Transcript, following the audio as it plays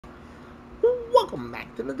welcome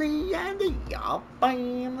back to the D&D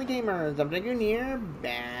Family Gamers. I'm Dragoon here,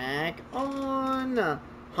 back on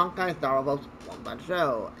Honkai Star Wars One Punch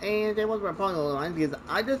Show. And today we're pulling a little lines because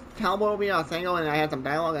I just teleported over here on Sango and I had some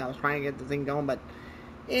dialogue and I was trying to get this thing going, but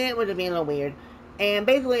it was just being a little weird. And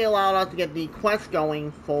basically allowed us to get the quest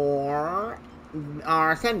going for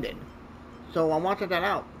our Ascended. So I want to check that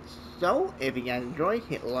out. So, if you guys enjoy,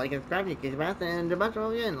 hit like and subscribe, get your fast, and the best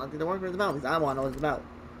roll again. Let's get the work for it's about, because I want to know what it's about.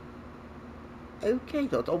 Okay,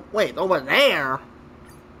 so it's, oh, wait, it's over there?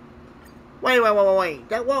 Wait,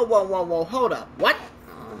 whoa, hold up, what?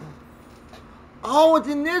 Oh, it's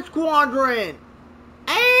in this quadrant!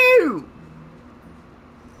 Oh!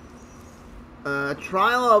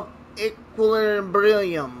 Trial of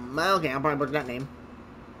Equilibrium. Okay, I'll probably butcher that name.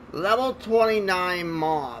 Level 29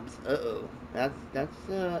 mobs. Uh-oh. That's,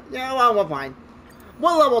 yeah, well, we're fine.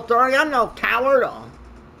 We're level 30, I'm no coward.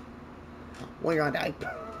 We're gonna die.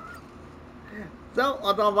 So,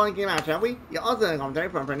 let's all fun game out, shall we? You're also in the commentary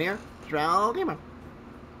from Premier, Shroud Gamer.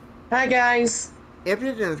 Hi, guys. If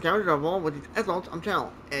you're in this camera trouble with these assaults, I'm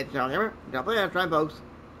channel. It's Shroud Gamer. Don't play that, try folks.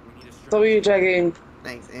 W Dragoon.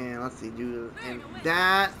 Thanks, and let's see, do and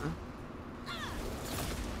that.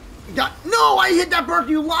 No, I hit that bird,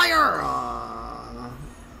 you liar!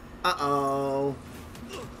 Uh-oh.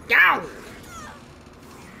 Go!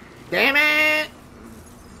 Damn it!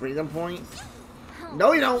 Freedom point.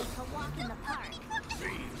 No, you don't.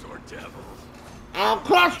 Fiends or devils. I'll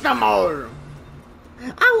crush them all.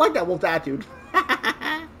 I like that wolf attitude.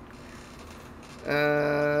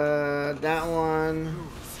 That one.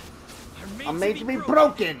 I'm made to be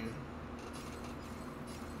broken.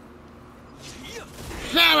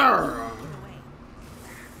 Shatter!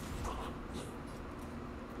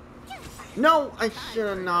 No, I should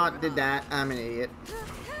have not did that. I'm an idiot.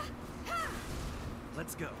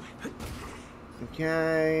 Let's go.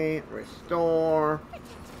 Okay, restore.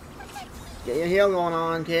 Get your heal going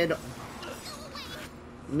on, kid.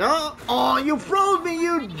 No! Oh, you froze me,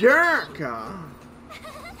 you jerk!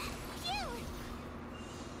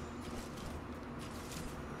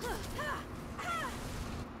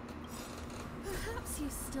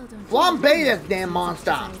 Flambe this damn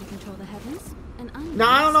monster! Now,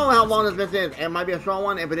 I don't know how long this is. It might be a short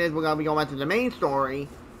one. If it is, we're gonna be going back to the main story.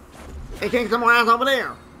 Hey, kick some more ass over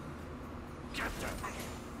there.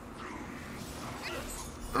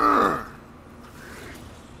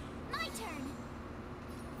 My turn.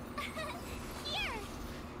 Here.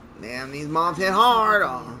 Damn, these mobs hit hard.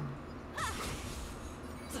 I'm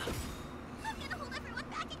gonna hold everyone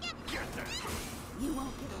back again. You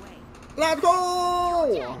won't get away. Let's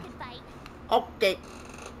go! Okay.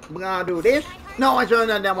 We're gonna do this. No, I should have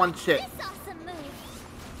done that one shit. This awesome move.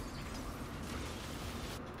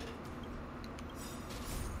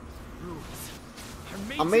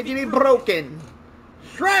 I'm making me broken.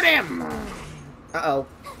 Shred him! Uh-oh.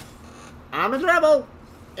 I'm in trouble.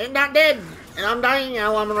 And not dead. And I'm dying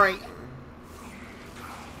now, I'm right.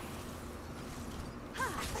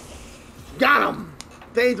 Got him!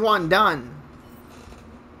 Phase 1 done.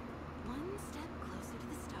 One step closer to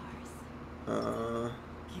the stars.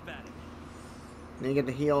 Keep at it. Then you get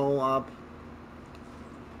the heal up.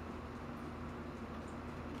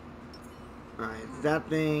 Alright, that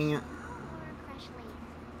thing. Or crash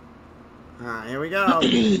later. Alright, here we go.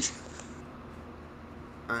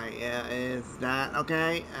 Alright, yeah, is that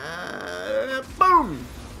okay? Boom!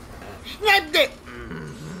 Snapped it!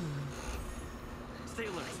 Stay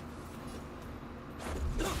alert.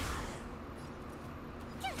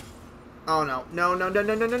 Oh no. No! Don't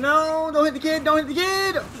hit the kid! Don't hit the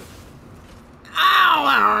kid! Ow!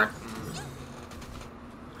 That hurt!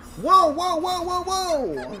 Whoa!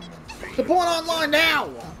 Support online now!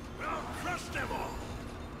 I'll crush them all.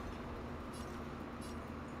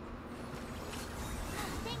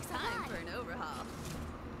 Thanks a Time lot. for an overhaul.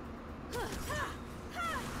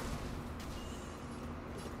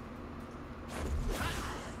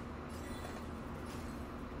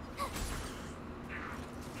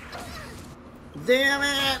 Damn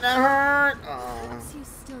it! That hurt! You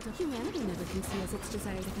still don't. Humanity never conceals its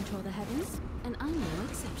desire to control the heavens, and I'm no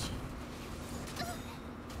exception.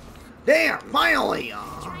 There! Finally!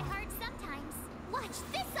 Try hard sometimes. Watch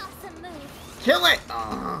this awesome move. Kill it!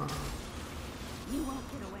 You won't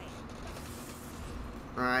get away.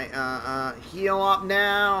 Alright, heal up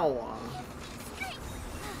now!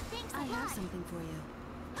 Thanks a I have lot. something for you.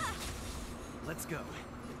 Let's go.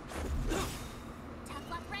 Tough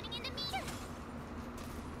luck running into me.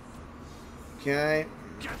 Okay.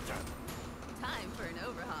 Get them. Time for an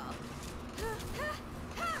overhaul.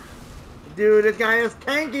 Dude, this guy is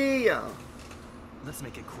tanky! Let's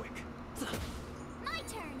make it quick. My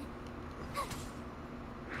turn.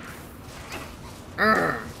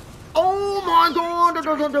 Oh my god, that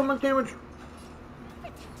doesn't do much damage.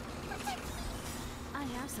 I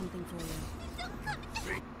have something for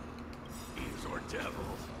you. Thieves or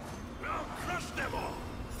devils. I'll crush them all.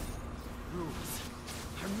 Rules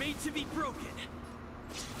are made to be broken.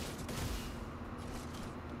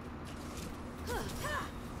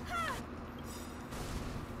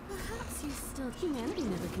 Perhaps you still... Humanity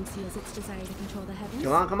never conceals its desire to control the heavens.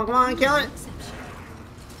 Come on, come on, come on, kill it. Exception.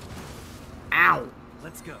 Ow.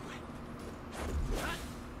 Let's go.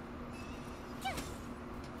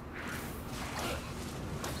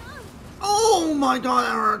 Oh my god,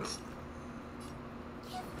 that hurts.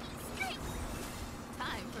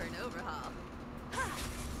 Time for an overhaul.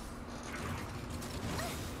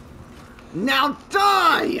 Now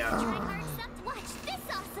die! Watch this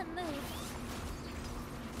awesome move.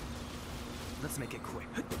 Let's make it quick.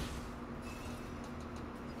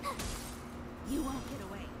 You won't get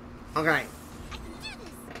away. Okay. I can do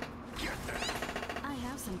this. I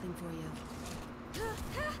have something for you.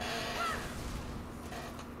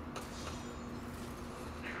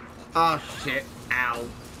 Oh shit. Ow.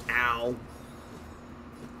 Ow.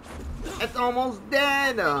 It's almost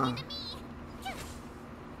dead.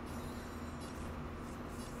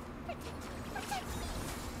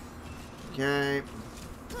 Okay.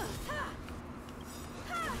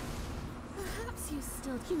 Perhaps you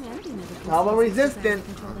still... Humanity never conceals Problem its desire to resistant.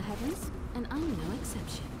 control the heavens, and I'm no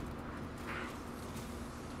exception.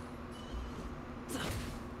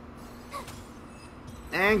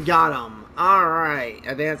 And got him. Alright.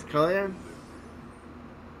 I think that's clear.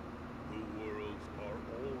 The worlds are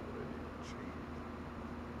already changed.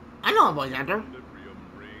 I know a voice actor. Equilibrium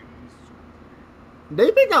reigns supreme.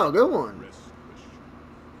 They picked out a good one. Rest assured.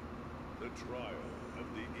 The trial of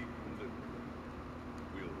the equilibrium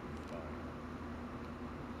will be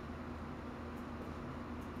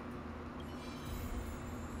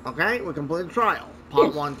final. Okay, we completed the trial.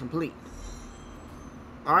 Part 1 complete.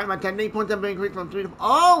 Alright, my technique points have been increased from 3 to...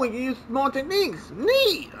 Oh, we can use more techniques!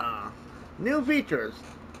 Neat! New features.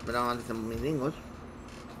 But I don't understand what it means in English.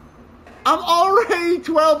 I'm already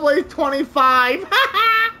 12 ways 25!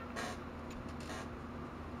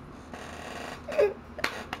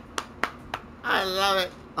 I love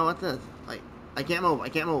it. Oh, what's this? Like, I can't move, I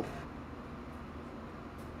can't move.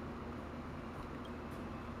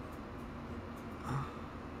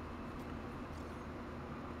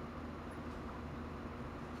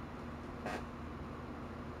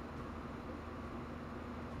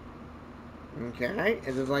 Okay,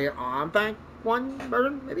 is this like an on-back one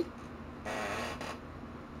version, maybe?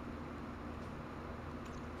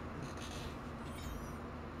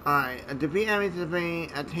 Alright, defeat enemies to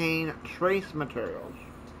attain trace materials.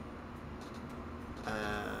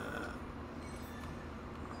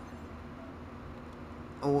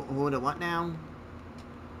 Who the what now?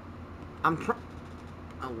 I'm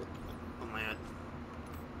oh my god.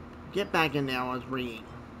 Get back in there, I was reading.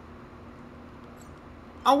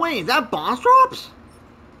 Oh wait, is that boss drops?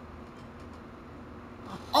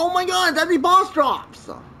 Oh my god, that's the boss drops!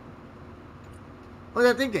 What do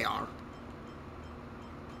I think they are?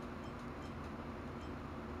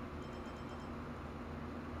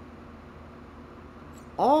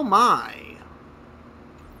 Oh my!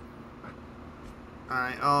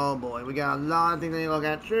 Alright, oh boy, we got a lot of things to look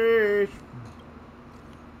at. Sheesh!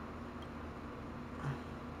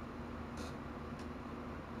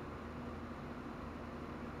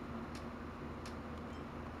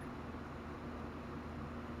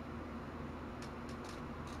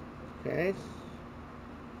 Okay.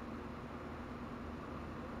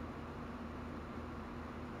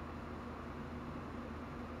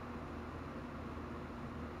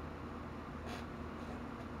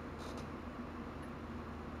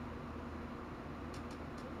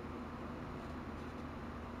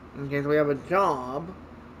 Okay, so we have a job.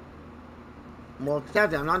 We'll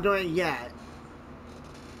accept it. I'm not doing it yet.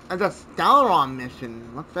 That's a Stellaron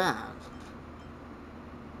mission. What's that?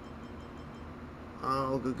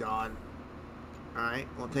 Oh, good God. Alright,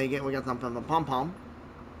 we'll take it. We got something from the pom-pom.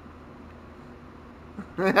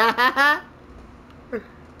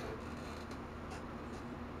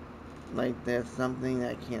 Like there's something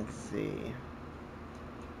that I can't see.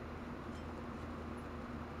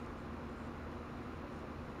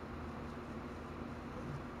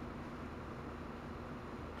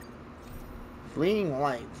 Fleeting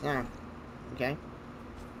lights. Okay.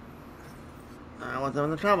 What's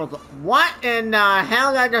on the travel? What in the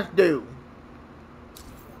hell did I just do?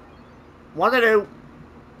 What did I do?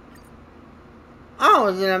 Oh,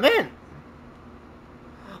 it's an event.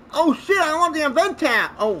 Oh shit! I want the event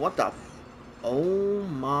tab. Oh, what the? Oh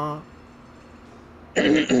my.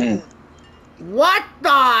 What the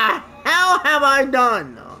hell have I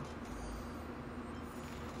done?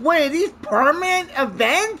 Wait, are these permanent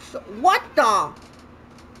events? What the?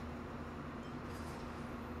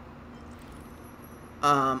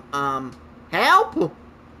 Help?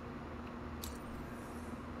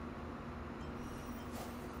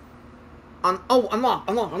 Oh,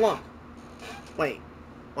 unlock. Wait,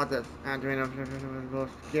 what's this?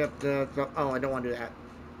 Skip this. Oh, I don't want to do that.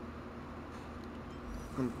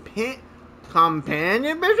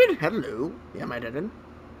 Companion mission? Hello. Yeah, I didn't.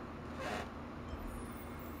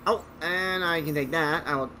 Oh, and I can take that.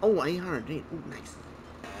 Oh, 800. Oh, nice.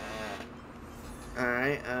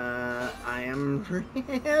 Alright, I am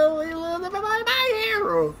really losing my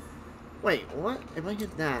hero. Wait, what? If I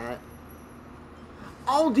hit that...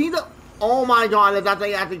 Oh, these are... Oh my god, that's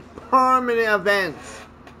actually permanent events.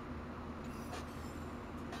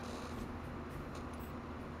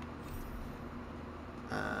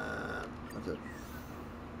 What's this?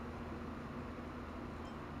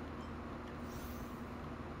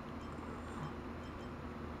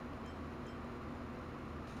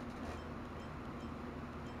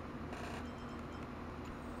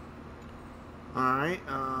 Alright,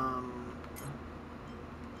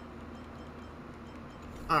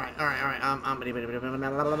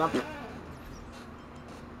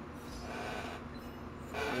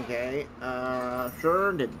 okay,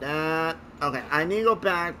 sure, did that. Okay, I need to go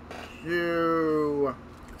back to,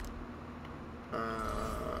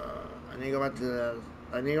 I need to go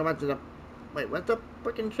back to the, wait, what's the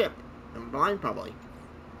freaking ship? I'm blind, probably.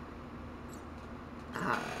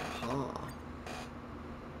 Oh.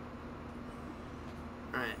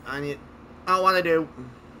 Alright, oh, what I do?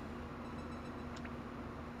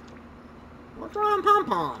 What's wrong,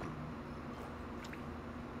 Pom-Pom?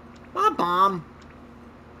 Pom-Pom?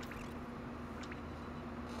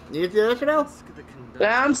 You see this, now?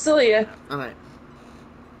 Yeah, I'm still here. Alright.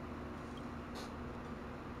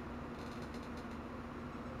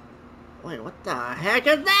 Wait, what the heck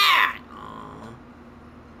is that? Oh.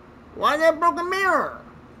 Why is that broken mirror?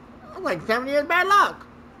 That's like 70 years bad luck.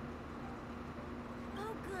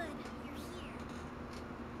 Oh, good. You're here.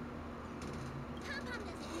 Pom-Pom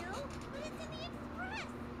doesn't know, but it's in the Express.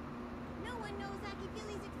 No one knows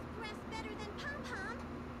Akivili's Express better than Pom-Pom.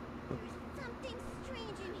 There's something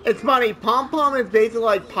strange in here. It's funny, Pom-Pom is basically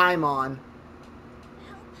like Paimon.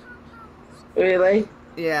 Help Pom-Pom look. Really?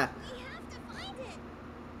 Yeah. We have to find it.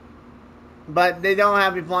 But they don't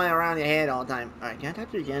have you flying around your head all the time. Alright, can I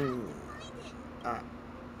touch you again? Alright.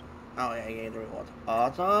 Oh yeah, I gave the rewards.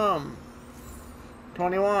 Awesome.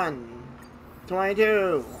 21.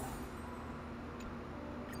 22.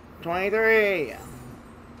 23.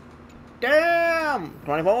 Damn!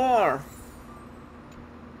 24.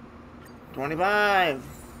 25.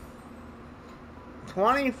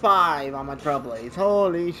 25 on my Trailblaze.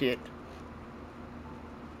 Holy shit.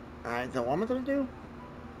 Alright, so what am I gonna do?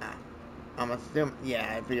 I'm assuming,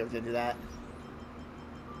 yeah, I figured I was gonna do that.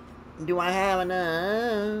 Do I have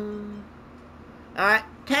enough? Alright,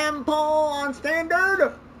 tempo on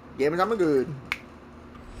standard. Give me something good.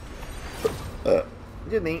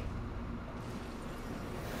 Excuse me.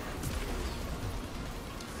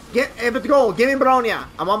 If it's gold, give me Bronya.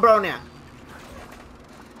 I want Bronya.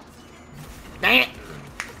 Dang it.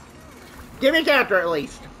 Give me a character at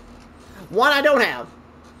least. One I don't have.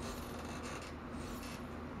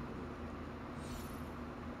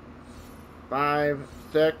 Five,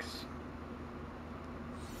 6,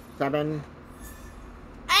 7.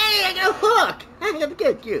 Hey, I got a hook! I got the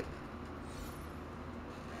kid, cute.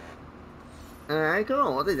 Alright, cool.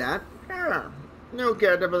 I'll do that. Sure. New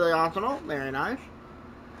character for the arsenal. Very nice.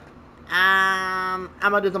 I'm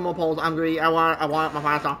gonna do some more polls. I'm greedy. I want my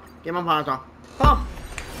 5-star. Give me my 5-star. Boom!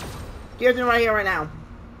 Give it to me right here, right now.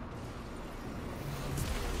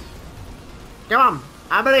 Come on.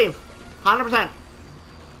 I believe. 100%.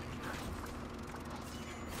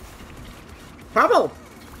 Purple!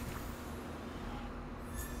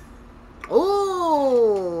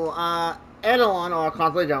 Ooh! Edelon or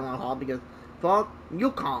Constellation on Hall because fuck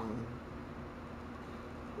Yukon.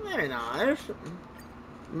 Very nice.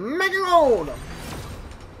 Make it gold!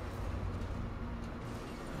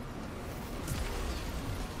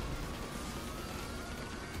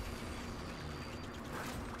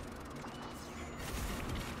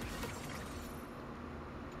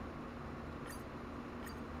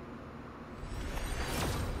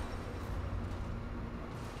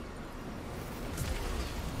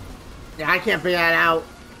 Yeah, I can't figure that out.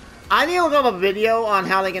 I need to look up a video on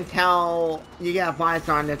how they can tell you get a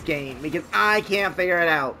 5-star in this game because I can't figure it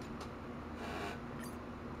out.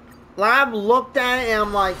 Like, I've looked at it and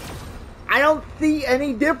I'm like, I don't see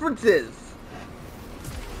any differences.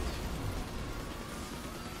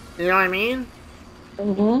 You know what I mean?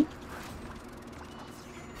 Mm-hmm.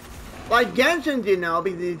 Like Genshin, you know,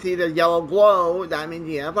 because you see the yellow glow, that means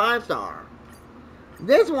you have 5-star.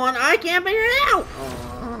 This one, I can't figure it out!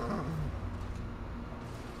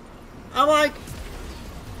 I'm like,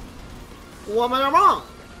 what am I wrong?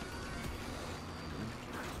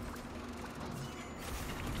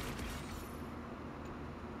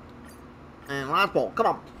 And last ball, come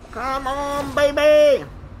on. Come on, baby!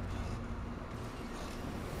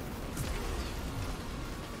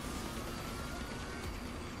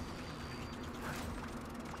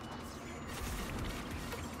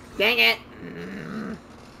 Dang it!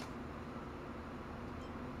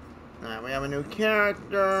 Alright, we have a new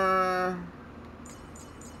character.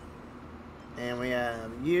 And we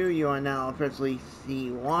have you. You are now officially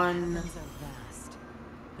C1. Heavens are vast.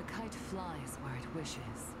 The kite flies where it wishes.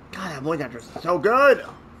 God, that voice actress is so good!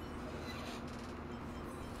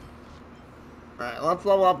 Alright, let's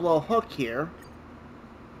level up a little Hook here.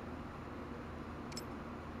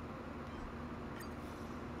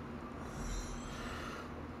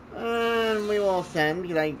 And we will send,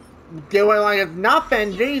 because I do it like it's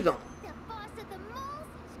nothing, Jesus! The boss of the moles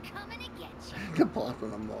is coming to get you. The boss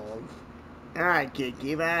of the moles. Alright, kid,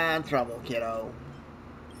 keep out of trouble, kiddo.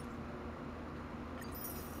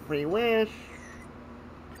 Free wish.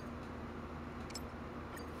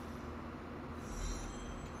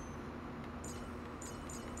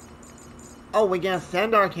 Oh, we can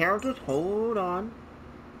send our characters? Hold on.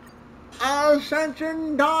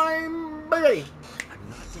 Ascension time, baby! I'm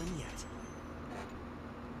not done yet.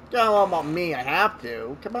 Don't know about me, I have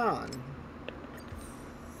to. Come on.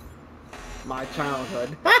 My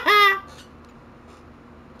childhood.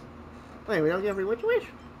 Wait, we don't get every wish?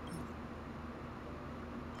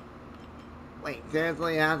 Wait,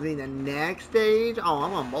 seriously, it has to be the next stage? Oh,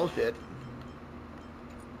 I'm on bullshit.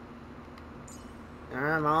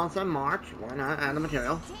 Alright, well, it's in March. Why not add the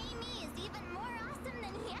material? Jamie is even more awesome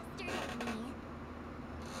than yesterday.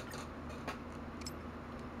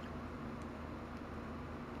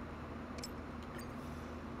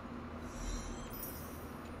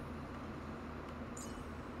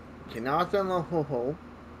 Okay, now it's in the ho-ho.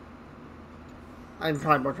 I'm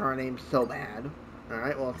probably butchering her name so bad.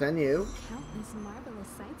 Alright, well, send you. Countless marvelous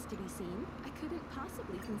sights to be seen. I couldn't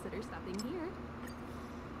possibly consider stopping here.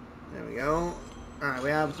 There we go. Alright,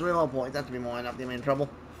 we have 3 level points. That should be more enough to get me in trouble.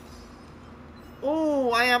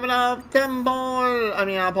 Ooh, I have enough temple. I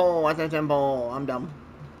mean, apple. I said temple. I'm dumb.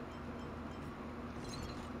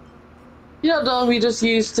 Yeah, no, we just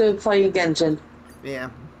used to play Genshin.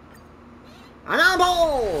 Yeah. An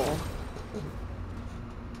apple!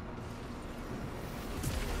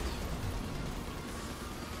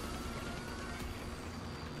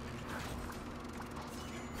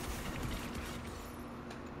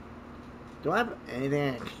 Do I have anything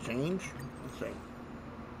in exchange? Let's see.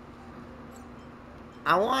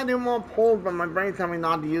 I want to do more pulls, but my brain's telling me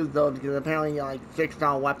not to use those because apparently like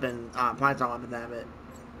 6-star weapons, 5-star weapons have it.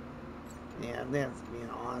 Yeah, that's, you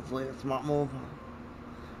know, honestly a smart move.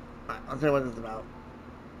 Alright, let's see what this is about.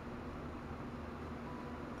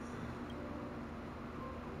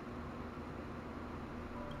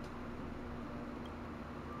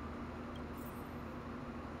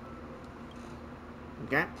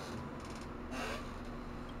 Okay.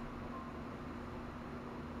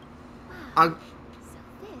 Wow. So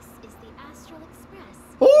this is the Astral Express.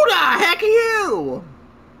 Who the heck are you?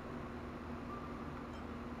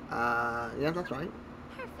 Yeah, that's right.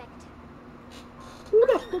 Perfect. Who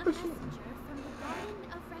the I'm a fuck is messenger she? from the Garden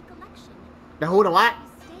of Recollection. The who the what? I'll be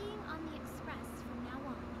staying on the Express from now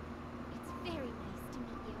on. It's very nice to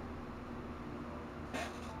meet you.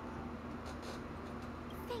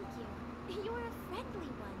 Thank you. You're a friendly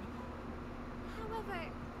one. However,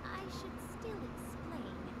 I should still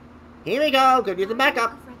explain. Here we go. Could use the backup.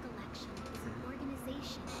 Garden of Recollection is an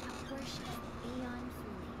organization that worships Aeon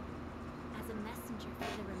Flame. As a messenger for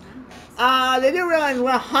the remembrance, They do realize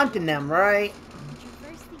we're hunting them, right?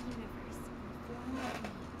 traverse the universe in the form of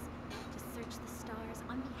memes to search the stars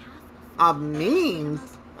on behalf Of of memes?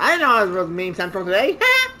 I didn't know it was meme central today. Seeing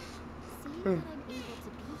that I'm able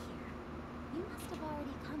to be here, you must have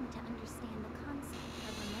already come to understand the concept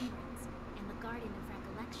of remembrance and the Garden of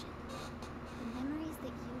Recollection. The memories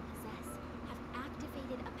that you possess have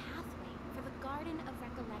activated a pathway for the Garden of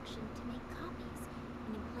Recollection to make copies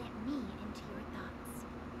and implant me into your thoughts.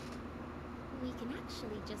 We can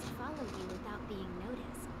actually just follow you without being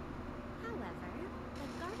noticed. However, the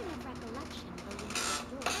Garden of Recollection believes that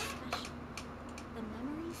you're special. The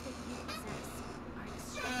memories that you possess are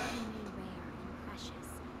extremely rare and precious,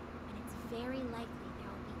 and it's very likely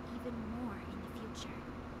there will be even more in the future.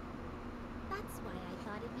 That's why I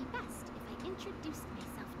thought it'd be best if I introduced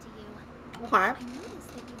myself to you. Okay. I noticed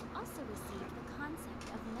that you've also received the concept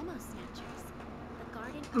of memo snatchers. The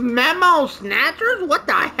garden of Memo snatchers? What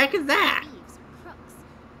the heck is that? thieves or crooks.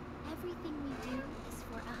 Everything we do is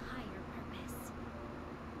for a higher purpose.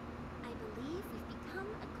 I believe we've become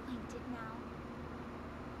acquainted now.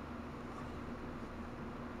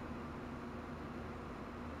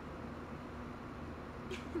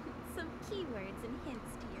 Some keywords and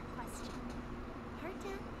hints to your question.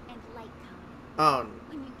 Herta and light cone. Oh,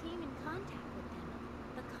 When you came in contact with them,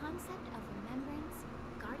 the concept of remembrance,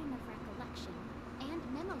 garden of recollection, and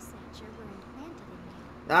memo snatcher were implanted in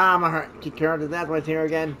you. I'm gonna keep turning to that right here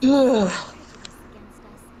again. Prejudice against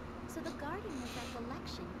us, so the garden of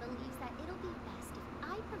recollection believes that it'll be best if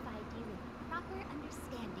I provide you with a proper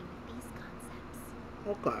understanding of these concepts.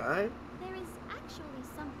 Okay. There is actually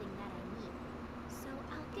something that I need, so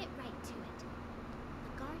I'll get right to it.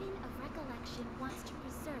 The garden of recollection wants to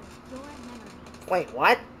preserve your memories. Wait,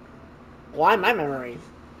 what? Why my memories?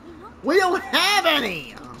 We don't We don't have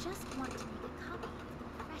any! We just want to make a copy of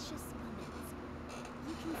the precious moments.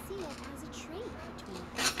 You can see it as a trade between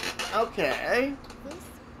us. Okay. This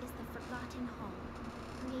is the Forgotten Hall,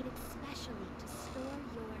 created specially to store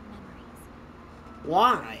your memories.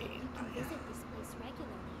 Why? You can visit this place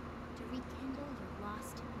regularly to rekindle your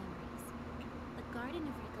lost memories. The Garden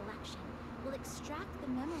of Recollection will extract the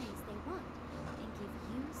memories they want and give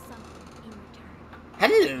you something in return.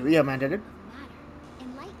 Hello, yeah, man, did it? Of matter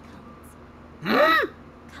and light cones. Huh?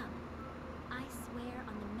 Come, I swear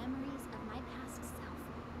on the memories of my past self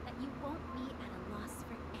that you won't be at a loss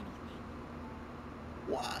for anything.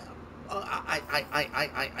 What?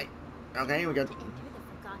 Okay, here we go. To enter the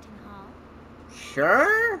Forgotten Hall,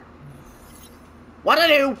 Sure? What to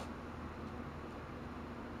do?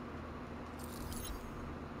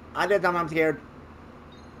 I did something, I'm scared.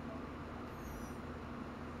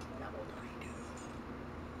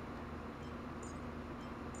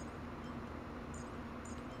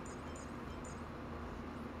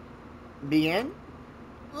 Begin?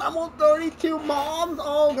 Level 32 bombs?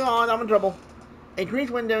 Oh god, I'm in trouble. Increase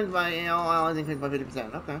windows by, allies increased by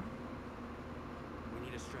 50%. Okay. We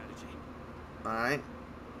need a strategy. Alright.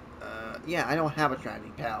 Yeah, I don't have a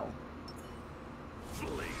strategy, pal. Burn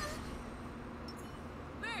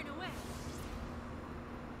away.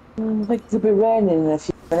 I think it'll be raining in a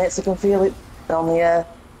few minutes. I can feel it on the air.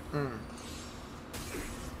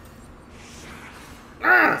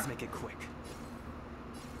 Let's make it quick.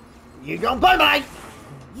 You go bye-bye!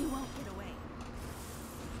 You won't get away.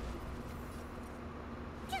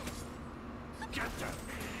 Get them.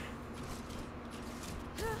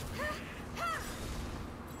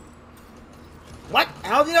 What?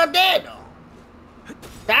 How's he not dead?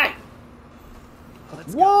 Die!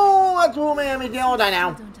 Let's go. Whoa, that's who man me don't die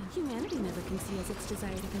now. Don't humanity never conceals its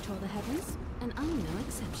desire to control the heavens, and I'm no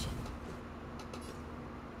exception.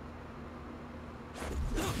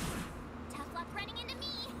 tough luck running into me.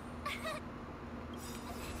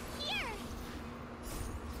 Here.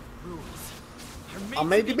 Rules I'm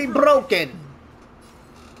made to be broken.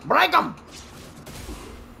 Break them!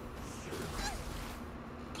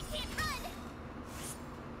 You can't run.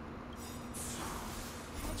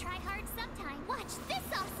 Gotta try hard sometime. Watch this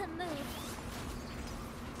awesome move.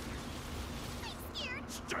 I'm scared.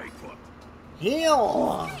 Stay put.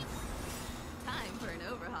 Heal! Time for an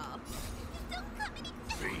overhaul. Don't cut me.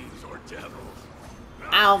 Fiends or devils.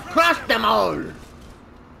 I'll crush them all!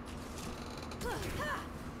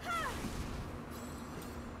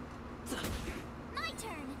 My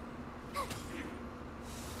turn.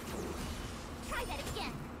 Try that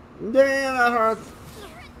again. Damn, that hurts.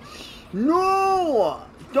 No!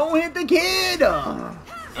 Don't hit the kid!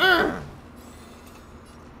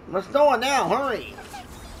 Restore now, hurry!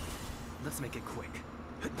 Let's make it quick.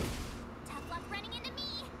 Tough luck running into me.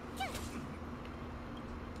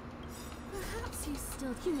 Perhaps you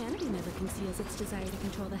still... Humanity never conceals its desire to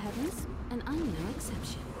control the heavens, and I'm no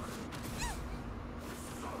exception.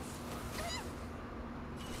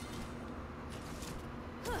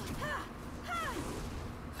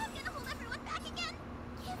 I'm gonna hold everyone back again.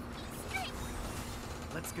 Give me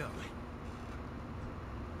strength. Let's go.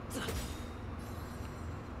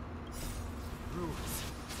 Rules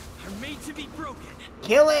are made to be broken.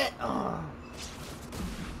 Kill it! Oh,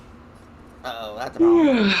 uh-oh, that's a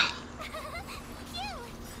problem. Phew.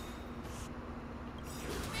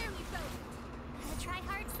 There we go. Gotta try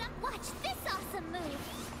hard some. Watch this awesome move.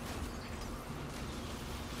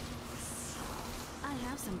 I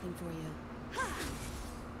have something for you.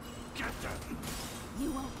 Get them.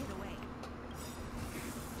 You won't get away.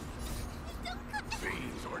 Don't cut me.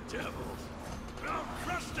 Fiends or devils. I'll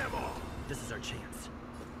crush them all. This is our chance.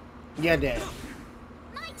 Yeah, did.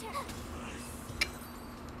 My turn.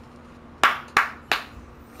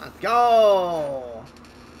 Let's go!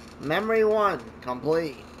 Memory 1,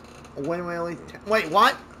 complete. When we release... Wait,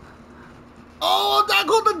 what? Oh, that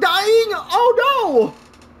called the dying? Oh,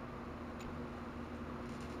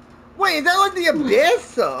 no! Wait, is that like the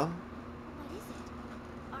abyss? What is it?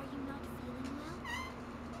 Are you not feeling well?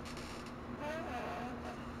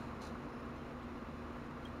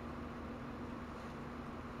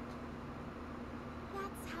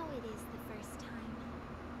 That's how it is the first time.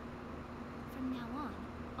 From now on,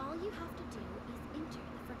 all you have to do is enter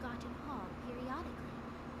the Forgotten Hall periodically,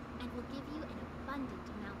 and we'll give you an abundant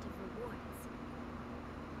amount of rewards.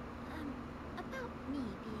 About me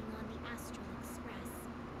being on the Astral Express.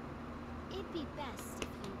 It'd be best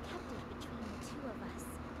if you kept it between the two of us.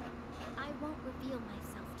 I won't reveal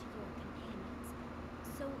myself to your companions,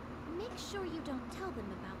 so make sure you don't tell them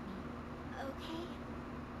about me, okay?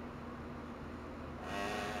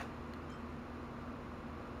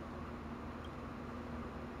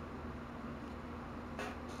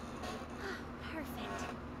 Perfect.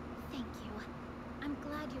 Thank you. I'm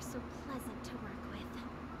glad you're so pleasant to work with.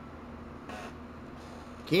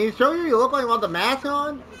 Can you show you look like you want the mask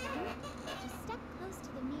on? Just step close to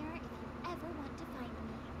the mirror if you ever want to find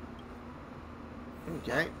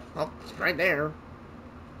me. Okay. Oh, it's right there.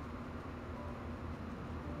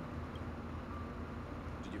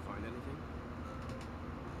 Did you find anything?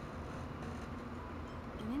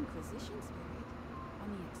 An Inquisition spirit? On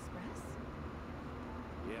the Express?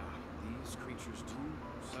 Yeah, these creatures do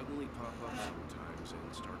suddenly pop up sometimes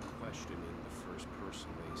and start questioning the first person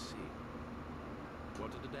they see. What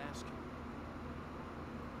did it ask you?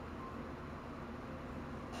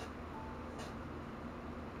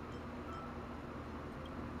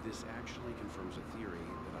 This actually confirms a theory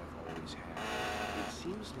that I've always had. It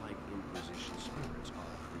seems like Inquisition spirits are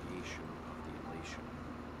a creation of the Elation.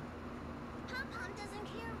 Pom-Pom doesn't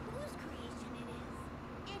care whose creation it is.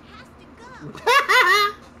 It has to go.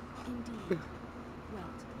 Indeed. Well,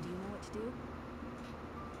 do you know what to do?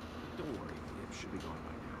 Don't worry, it should be gone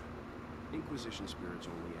by now. Inquisition spirits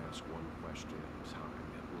only ask one question at a time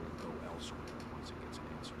and will go elsewhere once it gets an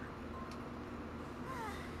answer.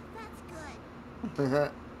 That's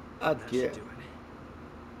good. That's That cute. should do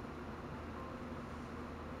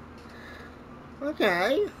it. Okay.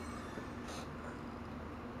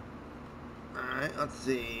 Alright, let's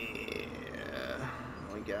see.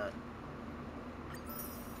 What we got?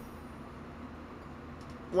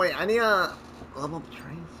 Wait, I need a level up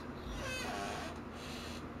trains.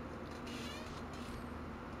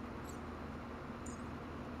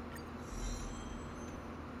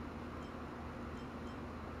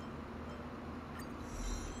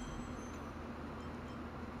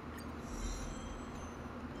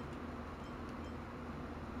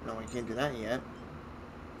 No, we can't do that yet.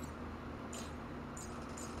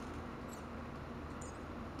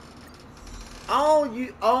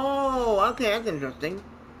 Oh, okay, that's interesting.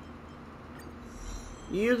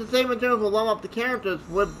 You use the same materials to level up the characters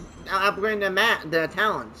with upgrading their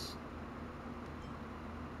talents.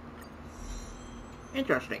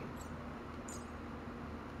 Interesting.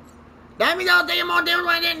 That means I'll take more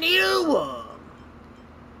damage than you!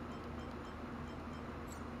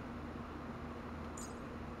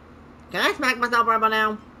 Can I smack myself right about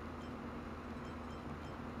now?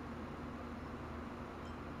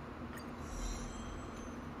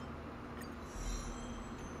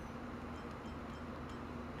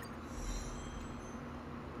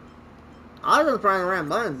 I was just trying around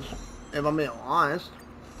buttons, if I'm being honest.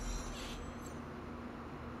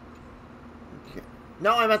 Okay.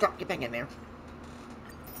 No, I messed up. Get back in there.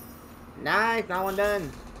 Nice, that one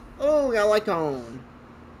done. Oh, we got a light cone.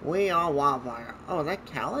 We are wildfire. Oh, is that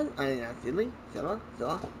Callan? I mean, Silly? Scylla?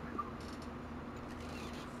 Oh,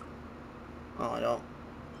 I don't.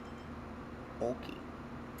 Okay.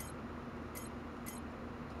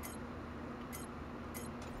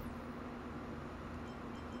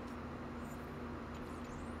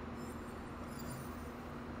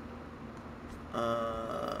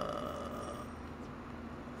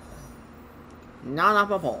 Not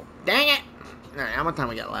off a pole. Dang it! Alright, how much time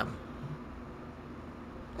we got left?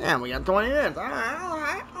 Yeah, we got 20 minutes.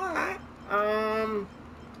 Alright. I'm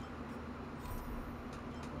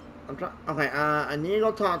trying. Okay, I need to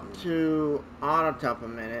go talk to Ottertup a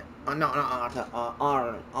minute. No, not Ottertup.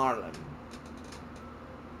 Arlen. I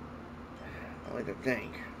like to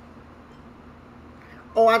think.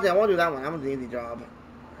 Oh, actually, I won't do that one. That one's an easy job.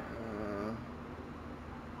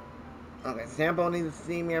 Okay, Sampo needs to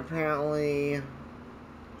see me apparently.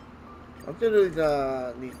 Let's do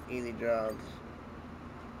these easy jobs.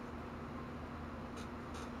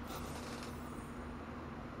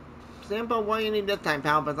 simple. What do you need this time,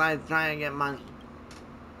 pal, besides trying to get money?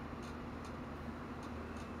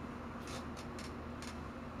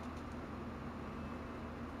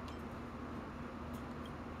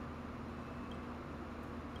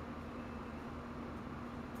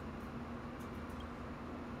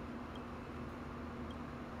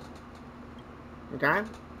 Okay?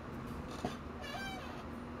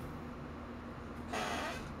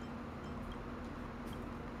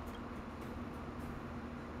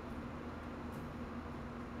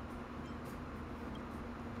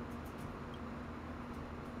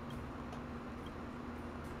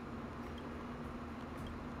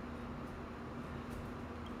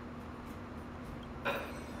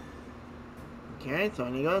 Okay, so I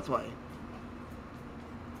need to go this way.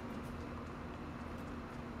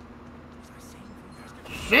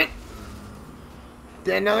 Shit!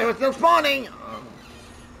 Didn't know they were still spawning!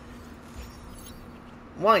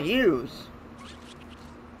 What use?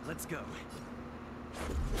 Let's go.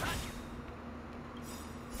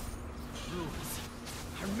 Rules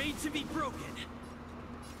are made to be broken.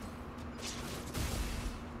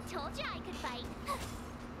 Told you I could fight.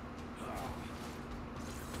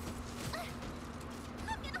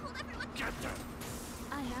 I'm gonna hold everyone.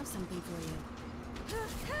 I have something for you.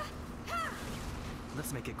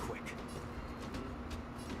 Let's make it quick.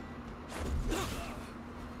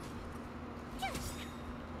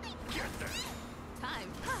 Time.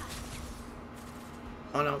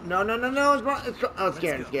 Oh no, no, no, no, no, it's wrong. Oh, it's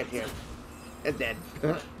scared, Let's it's scared, scared. It's dead.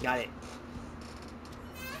 Got it.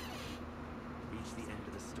 Reach the end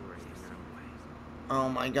of the story in your own way. Oh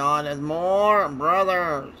my god, there's more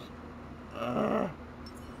brothers.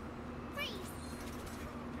 Freeze.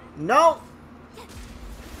 No!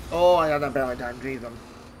 Oh, I got that belly time. Jeez, them.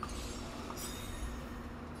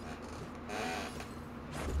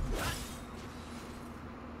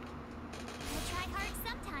 We'll try hard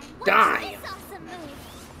sometime. Die. Watch this awesome move.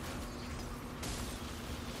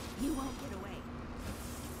 You won't get away.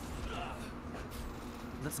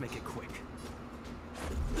 Let's make it quick.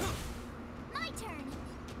 My turn.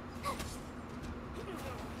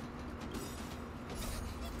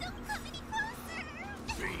 Don't come any closer.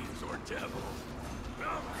 Fiends or devils.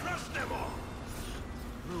 I'll crush them all.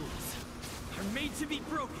 Rules are made to be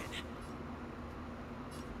broken.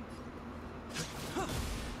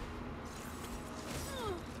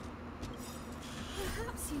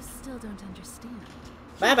 Perhaps you still don't understand.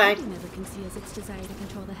 Bye-bye. Humanity never conceals its desire to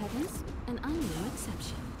control the heavens, and I'm no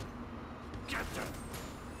exception. Get them.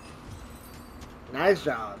 Nice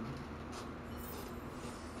job.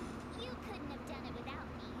 You couldn't have done it without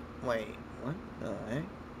me. Wait, what the heck?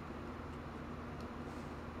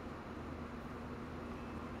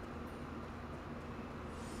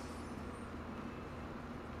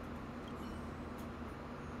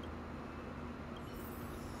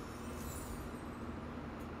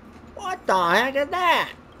 What the heck is that?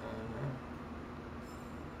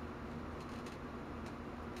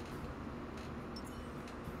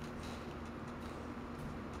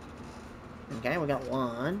 Okay, we got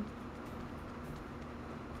one.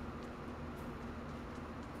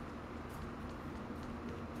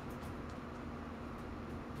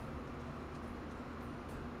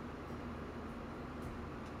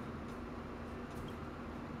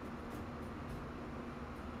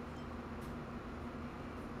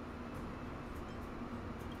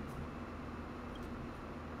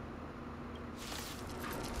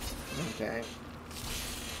 Okay.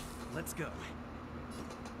 Let's go.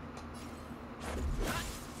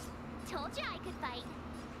 Told you I could fight.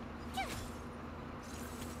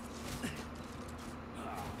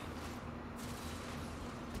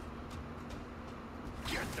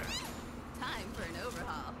 Get them. Time for an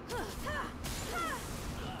overhaul.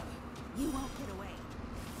 You won't get away.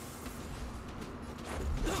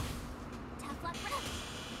 Tough luck, ref.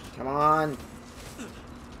 Come on.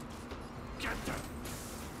 Get them.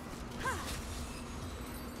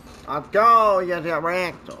 Let's go. You got that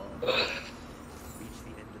reactor. Reach the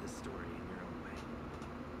end of the story in your own way.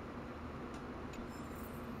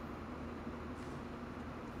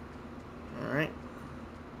 Alright.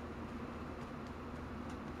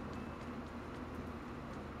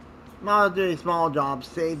 I'll do a small job.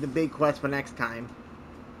 Save the big quest for next time.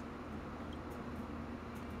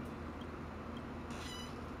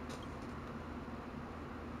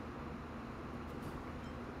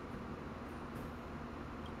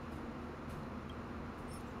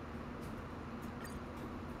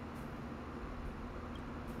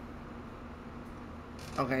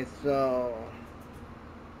 Okay, so...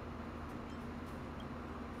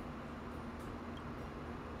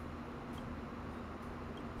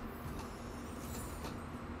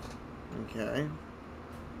 Okay.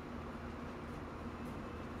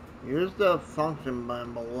 Use the function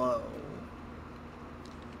button below.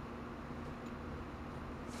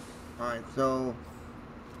 Alright, so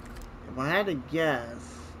if I had to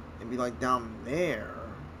guess, it'd be like down there.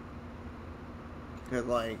 Cause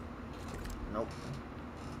like, nope.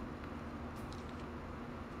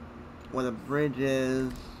 Where the bridge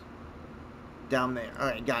is, down there.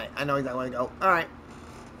 Alright, got it. I know exactly where to go. Alright.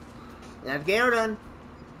 Let's get her done.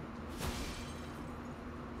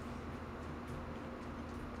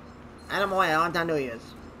 And I'm away. I don't have time to do this.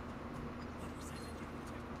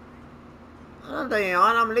 I don't think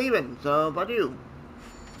on. I'm leaving. So, fuck you.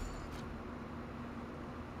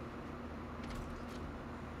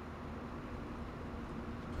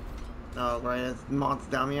 Oh, right. There's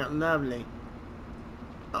monster down here. Lovely.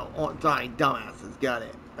 Oh, sorry. Dumbasses. Got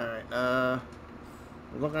it. Alright,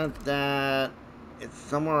 look at that. It's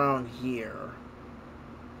somewhere around here.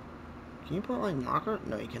 Can you put, like, marker?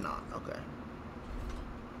 No, you cannot. Okay.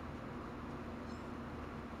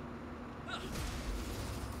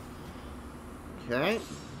 Okay.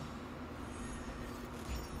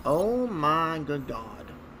 Oh my good God.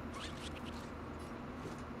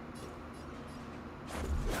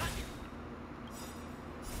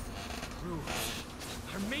 Rules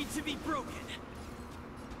are made to be broken.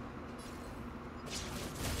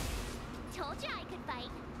 Told you I could fight.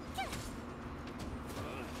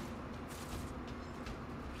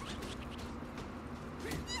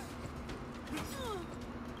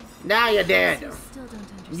 Now you're dead. Still don't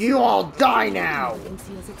understand. You all die now. Nothing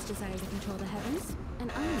conceals its desire to control the heavens,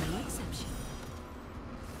 and I'm no exception.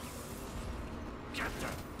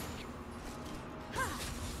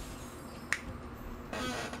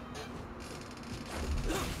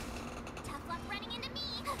 Tough luck running into me.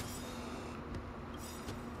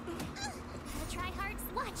 The tryhards,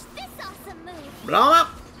 watch this awesome move. Blow 'em up.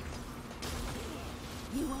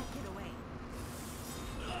 You won't get away.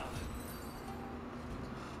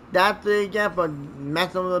 That's what you get for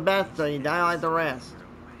messing with the best, so you die like the rest.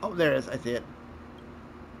 Oh, there it is. I see it.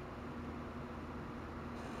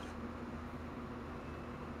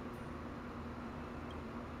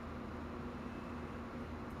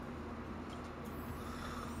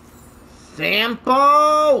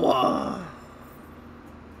 Sample!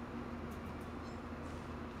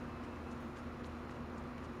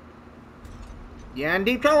 Yeah, and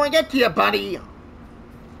deep trouble when I get to you, buddy.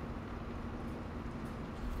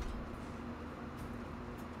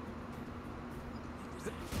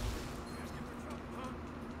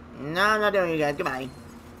 No, I'm not doing it, guys. Goodbye.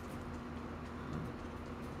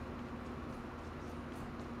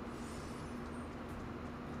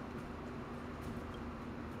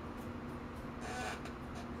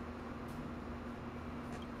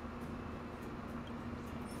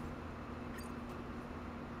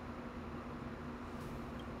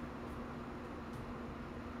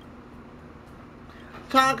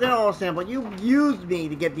 Talking all sample, you used me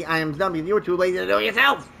to get the I am zombies. You were too lazy to do it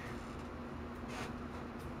yourself.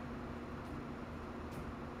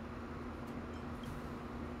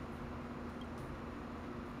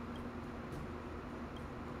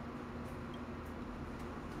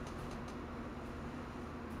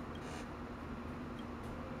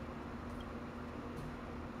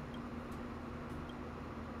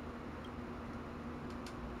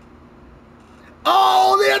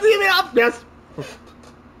 Oh, there's even up. Yes.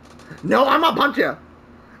 No, I'm gonna punch you.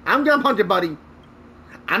 I'm gonna punch you, buddy.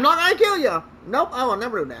 I'm not gonna kill you. Nope, I will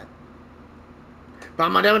never do that. But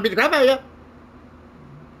I'm gonna beat the crap out of you.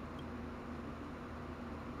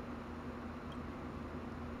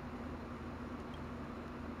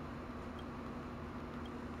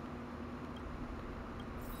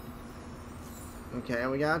 Okay,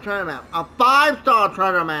 we got a treasure map. A 5-star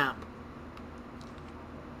treasure map.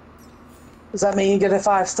 Does that mean you get a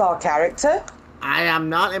 5-star character? I am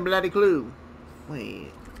not a bloody clue.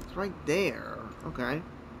 Wait, it's right there. Okay.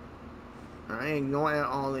 Alright, ignore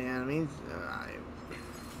all the enemies.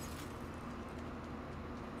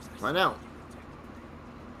 Find out.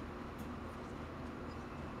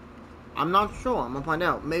 I'm not sure. I'm gonna find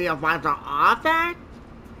out. Maybe a 5-star artifact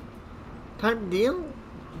type deal?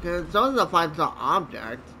 Because those are 5-star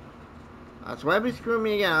objects. I swear if you screw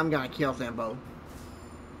me again, I'm gonna kill Sambo.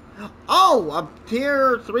 Oh! A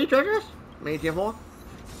tier 3 treasures? Maybe tier 4?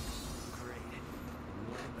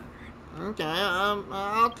 Okay,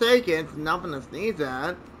 I'll take it. It's nothing to sneeze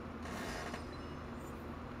at.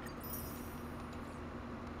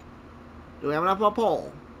 Do we have enough for a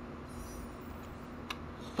pole?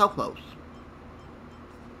 So close.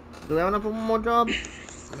 Do we have enough for one more job?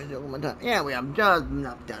 Let me do it one more time. Yeah, we have just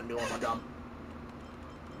enough time to do one more job.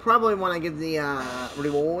 Probably when I get the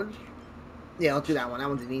rewards. Yeah, let's do that one. That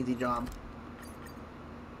one's an easy job.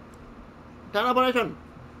 Teleportation.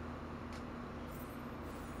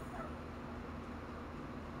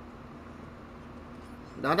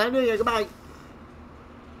 Not time to do. Goodbye.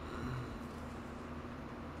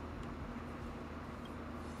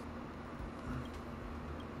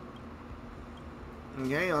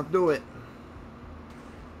 Okay, let's do it.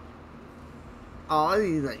 Oh,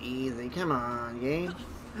 these are easy. Come on, game.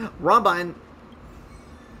 Wrong button.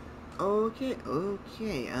 Okay,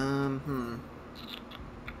 okay.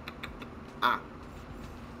 Ah.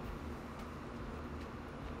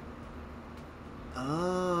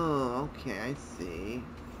 Oh, okay, I see.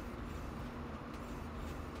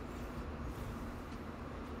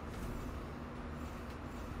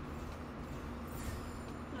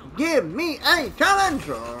 Give me a challenge!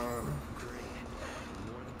 Great.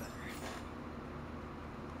 The more the better.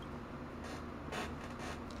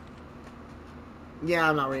 Yeah,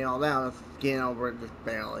 I'm not reading all that. Let's get over it just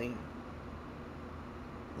barely.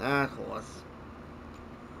 Of course.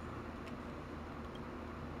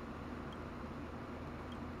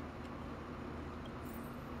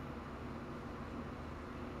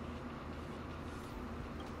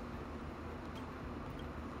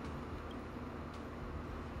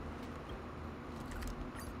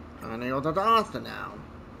 I'm gonna go to Austin now.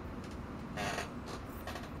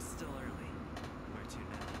 Still early. Where to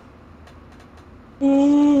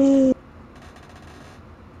now?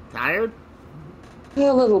 Tired?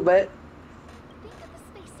 A little bit. Think of the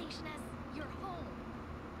space station as your home.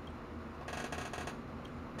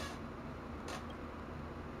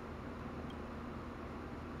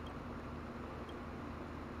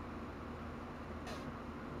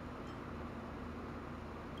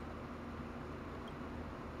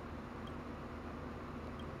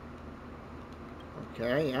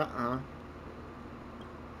 Okay,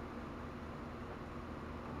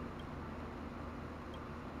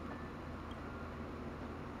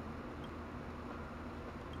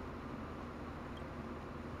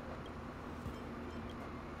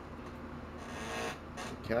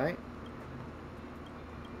 Okay.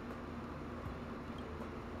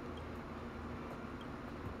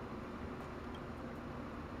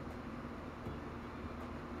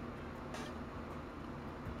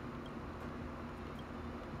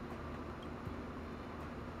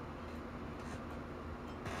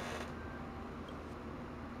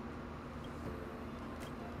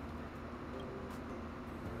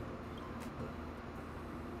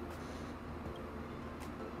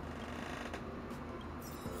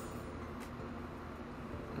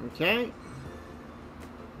 Okay.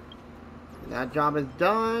 That job is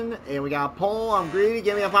done. And we got a poll. I'm greedy.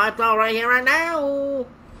 Give me a 5-star right here, right now.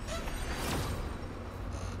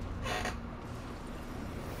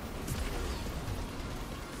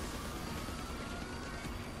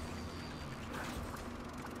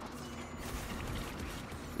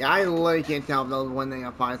 Yeah, I literally can't tell if those winning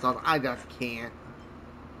a 5 stars. I just can't.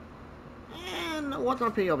 And what's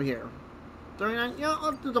our P over here? 39? Yeah,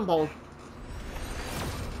 let's do some polls.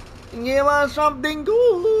 Give us something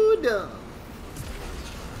good.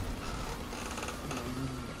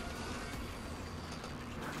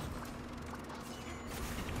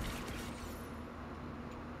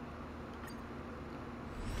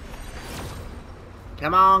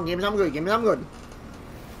 Come on, give me something good. Give me something good.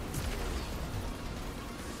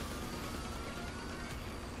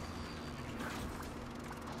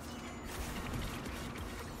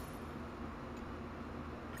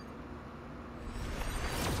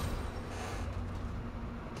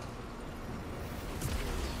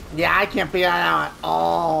 Yeah, I can't figure that out at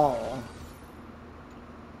all.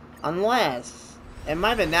 Unless, it might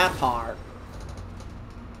have been that part.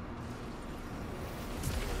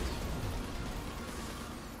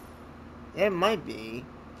 It might be.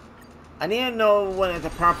 I need to know when it's a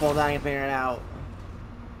purple, then I can figure it out.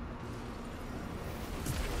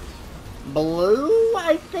 Blue,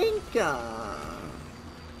 I think,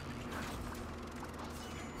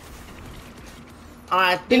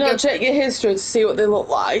 I Do think not check your history to see what they look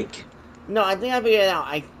like. No, I think I figured it out.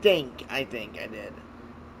 I think I did.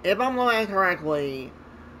 If I'm looking at it correctly,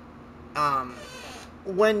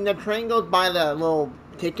 when the train goes by the little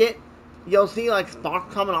ticket, you'll see like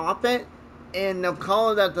sparks coming off it, and the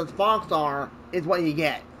color that the sparks are is what you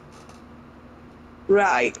get.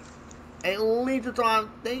 Right. At least that's what I'm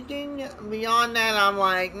thinking. Beyond that, I'm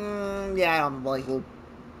like, yeah, I'm like, well.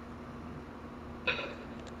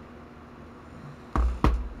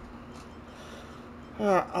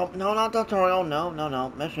 Oh, no, not tutorial. No,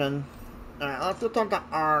 mission. Alright, let's go talk to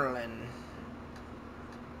Arlen.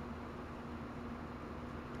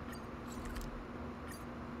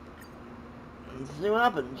 Let's see what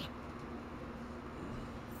happens.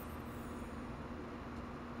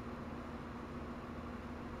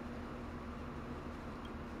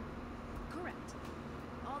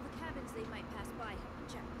 as they might pass by helping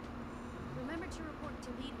check. Remember to report to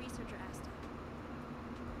lead researcher Asta.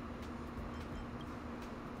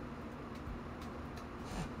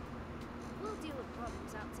 We'll deal with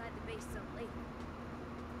problems outside the base zone later.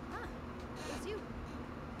 Ah, it's you.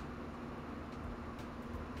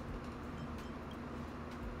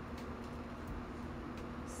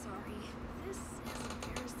 Sorry, this is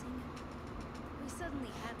embarrassing. We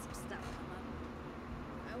suddenly had some stuff come up.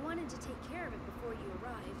 I wanted to take care of it before you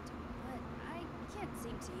arrived, but I can't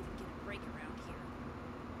seem to even get a break around here.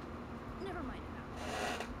 Never mind about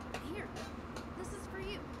it. Here, this is for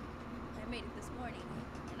you. I made it this morning,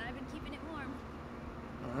 and I've been keeping it warm.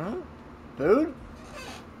 Huh? Food?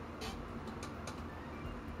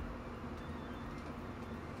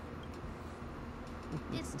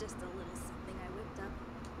 It's just a little something I whipped up.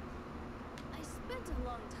 I spent a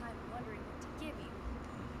long time wondering what to give you.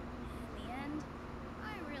 In the end,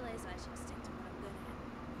 I realized I should stick to what I'm good at.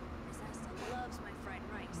 Miss Asta loves my fried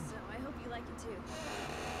rice, so I hope you like it too.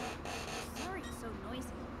 Sorry it's so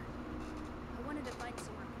noisy here. I wanted to find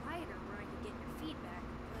somewhere quieter where I could get your feedback,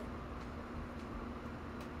 but...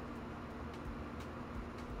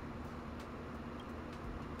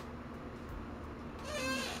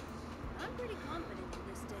 I'm pretty confident in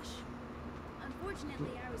this dish.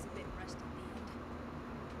 Unfortunately, I was a bit rushed at the end.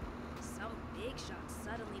 Some big shot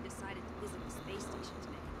suddenly decided to visit the space station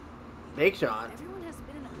today. Big shot? Everyone has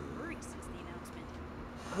been in a hurry since the announcement.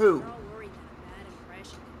 Who? They're all worried that a bad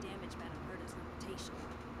impression could damage Madame Herta's reputation.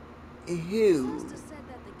 Who? Sasta said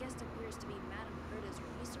that the guest appears to be Madame Herta's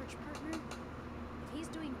research partner. If he's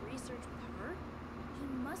doing research with her, he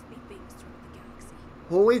must be famous throughout the galaxy.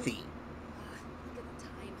 Who is he? Look at the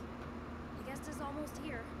time. The guest is almost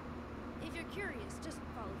here. If you're curious, just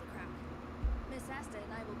follow the crowd. Miss Asta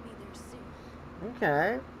and I will be there soon.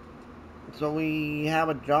 Okay. So we have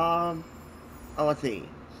a job. Oh, let's see.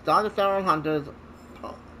 Start the Star Hunters.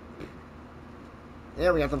 Oh.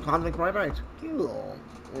 Yeah, we got some convict fried rice. Cool.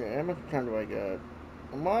 Yeah, that must sound really good.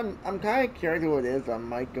 I'm kind of curious who it is. I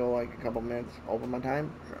might go like a couple minutes over my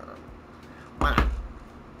time. Sure. Why not?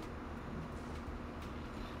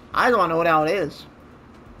 I don't want to know what the hell it is.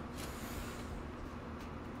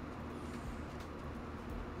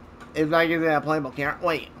 It's like, is it a playable character?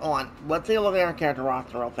 Wait, hold on. Let's take a look at our character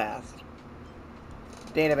roster real fast.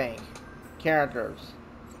 Databank. Characters.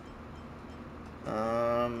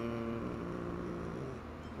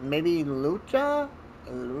 Maybe Lucha?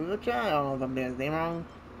 Lucha? I don't know if I'm getting his name wrong.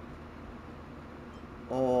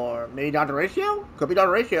 Or maybe Dr. Ratio? Could be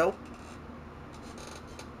Dr. Ratio.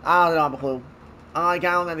 I don't have a clue. I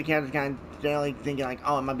kind of look at the characters kind of generally thinking like,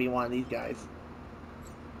 oh, it might be one of these guys.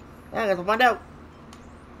 Yeah, I guess we'll find out.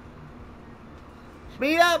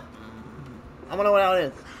 Speed up! I wanna know what it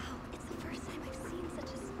is. Wow, it's the first time I've seen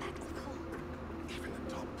such a spectacle. Even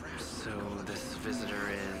the top brass. So this visitor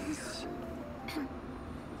is...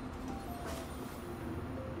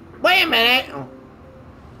 Wait a minute! Oh.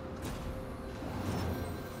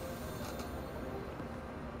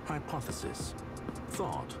 Hypothesis.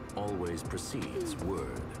 Thought always precedes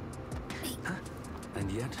word.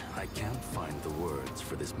 And yet, I can't find the words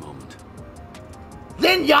for this moment.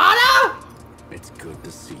 Zenyatta?! It's good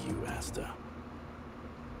to see you, Asta.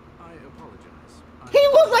 I apologize. He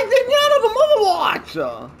looks like Zenyatta from Overwatch! I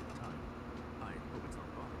hope it's not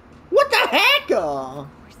bothering. What the heck? Of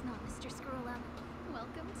course not, Mr. Scrollum.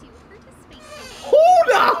 Welcome to Herta Space Station. Who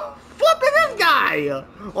the flip is this guy?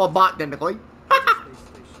 Or bot, technically. The space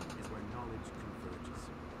station is where knowledge converges.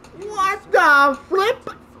 What the flip?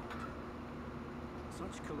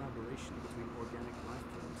 Such collaboration between organic life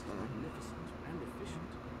forms is magnificent and efficient.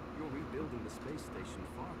 You're rebuilding the space station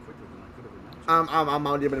far quicker than I could have imagined. I'm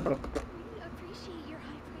out here, but... We appreciate your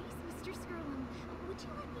high praise, Mr. Scrollum. Would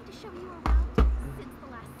you like me to show you around? Since the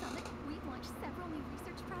last summit, we've launched several new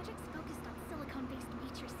research projects focused on silicone-based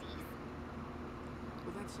matrices.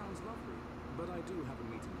 Well, that sounds lovely, but I do have a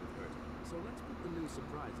meeting with Herta, so let's put the new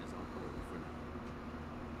surprises on hold for now.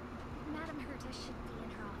 Madame Herta should be in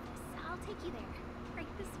her office. I'll take you there.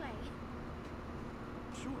 Right this way.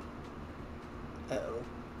 Sure. Uh-oh.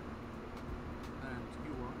 And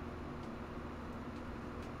you are?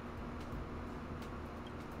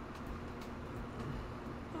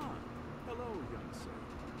 Ah, hello, young sir.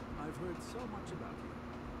 I've heard so much about you.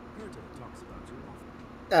 Herta talks about you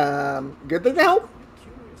often. Good thing to help? I'm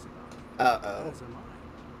curious about you. Uh-oh. As am I.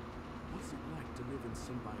 What's it like to live in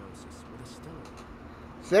symbiosis with a stellar one?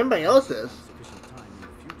 Symbiosis? Sufficient time in the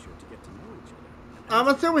future to get to know each other. I'm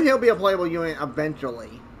assuming he'll be a playable unit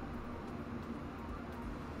eventually.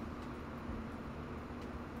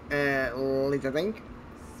 At least I think.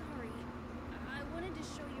 Sorry. I wanted to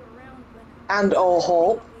show you around, but And all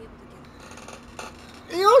hope. I'll be able to get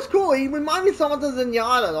You know, it's cool. He reminds me somewhat of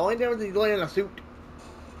Zenyatta. The only difference is he's wearing a suit.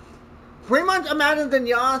 Pretty much imagine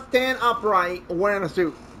Zenyatta stand upright wearing a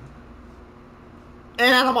suit.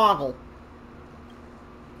 And has a monocle.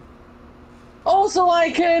 Also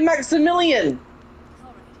like Maximilian.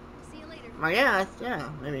 Alright, see you later. I guess, yeah,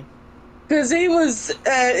 maybe. Because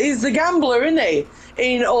he's the gambler, isn't he?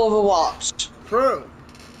 In Overwatch. True.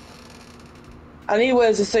 And he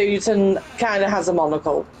wears a suit and kind of has a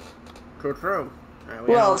monocle. True.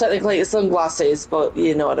 Well, technically it's sunglasses, but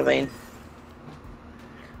you know what I mean.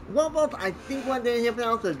 Well, folks, I think what they here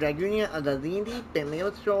for the Dragoonian of the D&D Family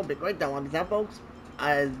Show. Big right down on that, folks.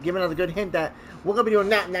 Has given us a good hint that we're going to be doing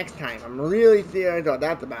that next time. I'm really serious what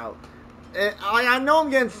that's about. I know I'm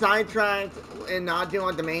getting sidetracked and not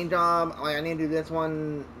doing the main job. Like, I need to do this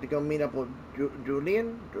one to go meet up with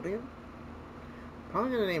Julian?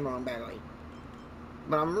 Probably got the name wrong badly.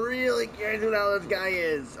 But I'm really curious who the hell this guy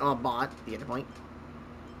is. Oh, bot, the other point.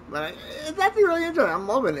 But it's actually really interesting. I'm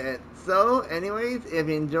loving it. So, anyways, if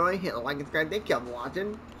you enjoy, hit like and subscribe. Thank you for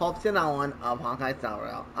watching. Hope to see you on one of Honkai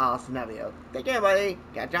scenario. Take care, buddy.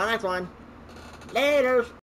 Catch you on the next one. Later.